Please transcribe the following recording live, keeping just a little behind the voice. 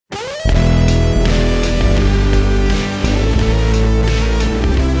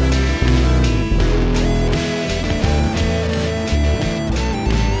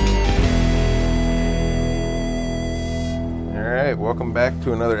welcome back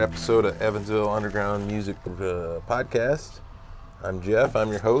to another episode of Evansville Underground Music Podcast. I'm Jeff.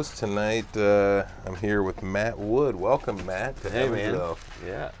 I'm your host tonight. I'm here with Matt Wood. Welcome, Matt, to Evansville.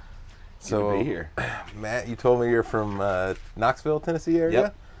 Man. Yeah. So, good to be here. Matt, you told me you're from Knoxville, Tennessee area?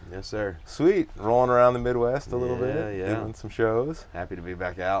 Yep. Yes, sir. Sweet. Rolling around the Midwest a little bit, Yeah. doing some shows. Happy to be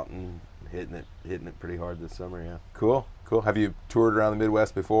back out and hitting it pretty hard this summer. Yeah. Cool. Have you toured around the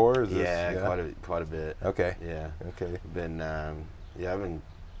Midwest before? Quite a bit. Okay. Yeah. Okay. I've been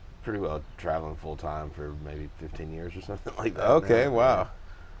pretty well traveling full time for maybe 15 years or something like that. Okay. now. Wow.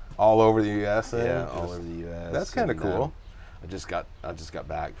 All over the U.S. then? Yeah, all over the U.S. That's kind of cool. I just got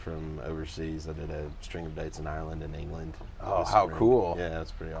back from overseas. I did a string of dates in Ireland and England. Oh, how cool. Yeah,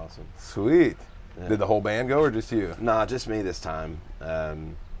 that's pretty awesome. Sweet. Yeah. Did the whole band go or just you? Nah, just me this time.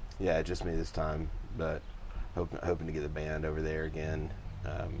 Just me this time. But hoping to get the band over there again.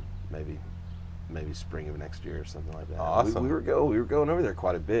 Maybe spring of next year or something like that. Awesome. We were going over there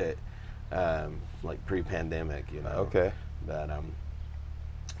quite a bit, like pre-pandemic, you know. Okay. But a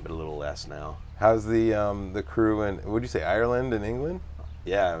little less now. How's the crew in, would you say Ireland and England?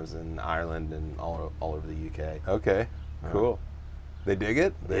 Yeah, I was in Ireland and all over the UK. Okay, cool. They dig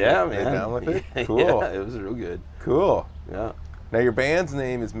it? They Man. down with it? Yeah, Cool. it was real good. Cool. Yeah. Now your band's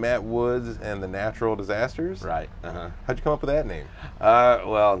name is Matt Woods and the Natural Disasters? Right. Uh-huh. How'd you come up with that name?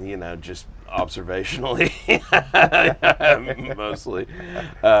 Just observationally, mostly.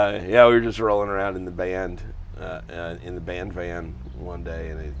 We were just rolling around in the band van one day,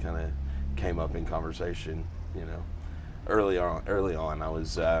 and it kind of came up in conversation. You know, early on, I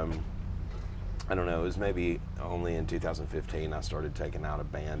was, I don't know, it was maybe only in 2015 I started taking out a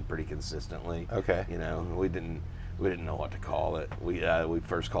band pretty consistently. Okay. You know, we didn't know what to call it. We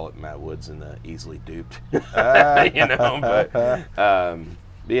first called it Matt Woods and the Easily Duped.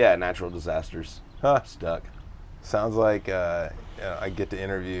 Natural Disasters. Huh. Stuck. Sounds like I get to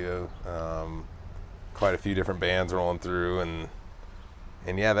interview quite a few different bands rolling through,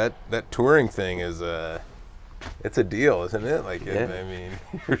 and yeah, that touring thing is it's a deal, isn't it? Like, Yeah. I mean,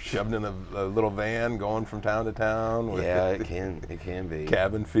 you're shoved in a little van going from town to town with It can be.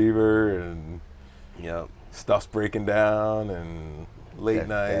 cabin fever and Yep. stuff's breaking down and late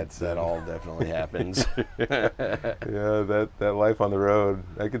nights. That all definitely happens. Yeah, that life on the road.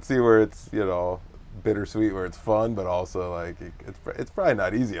 I could see where it's, bittersweet, where it's fun, but also like it's probably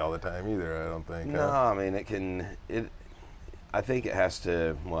not easy all the time either. I don't think. No, I mean I think it has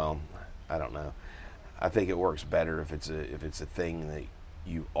to. Well, I don't know. I think it works better if it's a thing that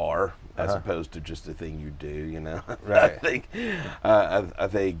you are as opposed to just a thing you do. You know. Right. I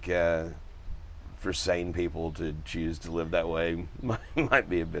think for sane people to choose to live that way might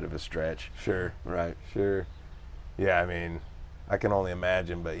be a bit of a stretch. Sure. Right. Sure. Yeah, I mean, I can only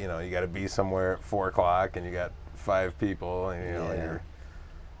imagine, but you got to be somewhere at 4:00 and you got 5 people, and you're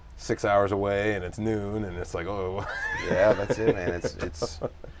 6 hours away and it's noon and it's like, oh. Yeah, that's it, man.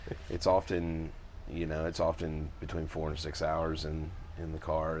 It's often, it's often between 4 and 6 hours in the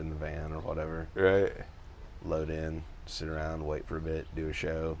car, in the van, or whatever. Right. Load in, sit around, wait for a bit, do a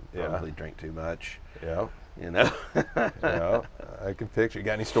show. Probably drink too much. Yeah. Yeah, I can picture. You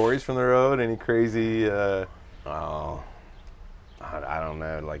got any stories from the road? Any crazy? Oh, I don't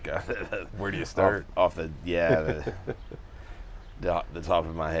know. Like, where do you start? Off the top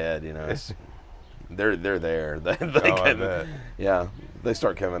of my head, it's, they're there. They I bet. Yeah, they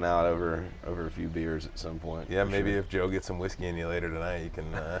start coming out over a few beers at some point. Yeah, maybe if Joe gets some whiskey in you later tonight, you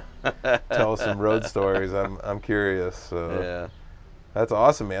can tell us some road stories. I'm curious. So. Yeah. That's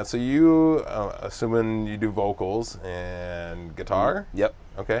awesome, man. So you, assuming you do vocals and guitar? Yep.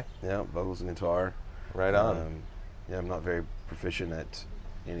 Okay. Yeah, vocals and guitar. Right on. I'm not very proficient at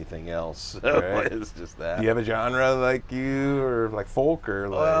anything else. So Right. It's just that. Do you have a genre like you, or like folk, or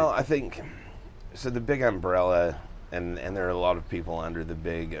like? Well, I think so. The big umbrella, and there are a lot of people under the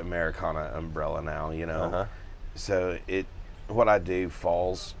big Americana umbrella now. So what I do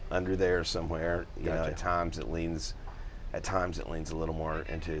falls under there somewhere. Gotcha. At times it leans a little more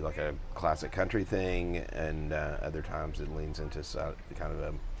into like a classic country thing, and other times it leans into kind of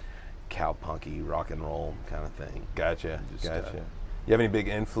a cowpunky rock and roll kind of thing. Gotcha. You have any big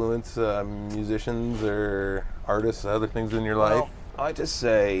influence musicians or artists, other things in your life? Well, I like to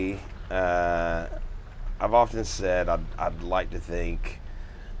say, I've often said I'd like to think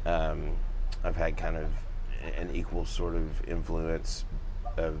I've had kind of an equal sort of influence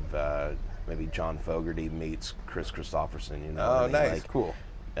of maybe John Fogerty meets Chris Christopherson. Oh, nice, cool.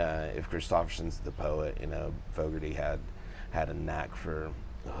 If Christopherson's the poet, Fogerty had a knack for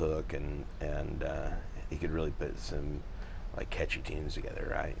the hook, and he could really put some like catchy tunes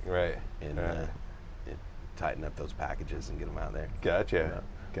together, right? Right. And tighten up those packages and get them out there. Gotcha.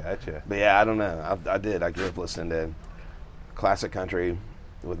 But yeah, I don't know. I did. I grew up listening to classic country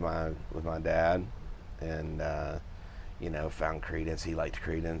with my dad, and found Creedence. He liked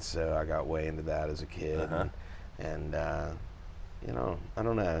Creedence, so I got way into that as a kid. Uh-huh. And I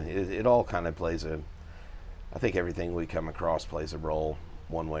don't know. It all kind of plays I think everything we come across plays a role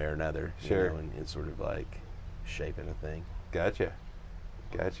one way or another. Sure. And it's sort of like shaping a thing. Gotcha.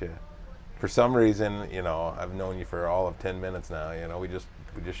 For some reason, I've known you for all of 10 minutes now. We just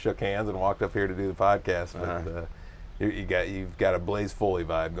shook hands and walked up here to do the podcast. But you've got a Blaze Foley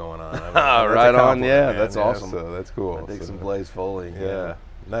vibe going on. I mean, that's Right a on. compliment, Yeah, man. that's awesome. So that's cool. I dig some Blaze Foley. Yeah.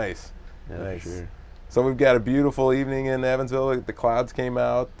 Nice. Yeah, Nice. for sure. So we've got a beautiful evening in Evansville. The clouds came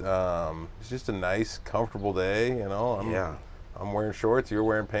out. It's just a nice, comfortable day. I'm wearing shorts. You're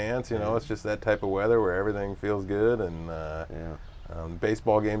wearing pants. It's just that type of weather where everything feels good. And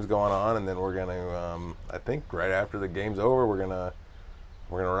baseball game's going on, and then we're gonna. I think right after the game's over, we're gonna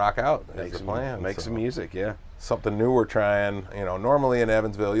rock out. Make That's the plan. Make some music. Yeah. Something new we're trying. Normally in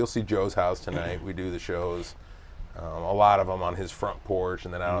Evansville, you'll see Joe's house tonight. We do the shows. A lot of them on his front porch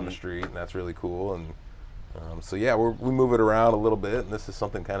and then out on the street, and that's really cool. And we move it around a little bit, and this is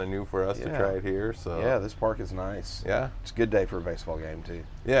something kind of new for us to try it here. So yeah, this park is nice. Yeah, it's a good day for a baseball game too.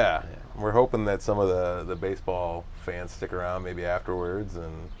 Yeah. We're hoping that some of the baseball fans stick around maybe afterwards,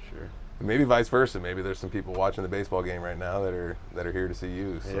 and Sure. maybe vice versa. Maybe there's some people watching the baseball game right now that are here to see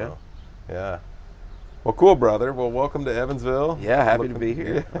you. So yeah. Well, cool, brother. Well, welcome to Evansville. Yeah, happy to be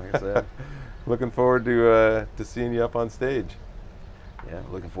here. Like I said. Looking forward to seeing you up on stage. Yeah,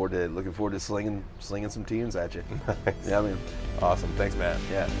 looking forward to slinging some tunes at you. Nice. Yeah, man. Awesome. Thanks, Matt.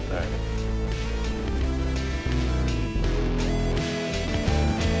 Yeah. All right.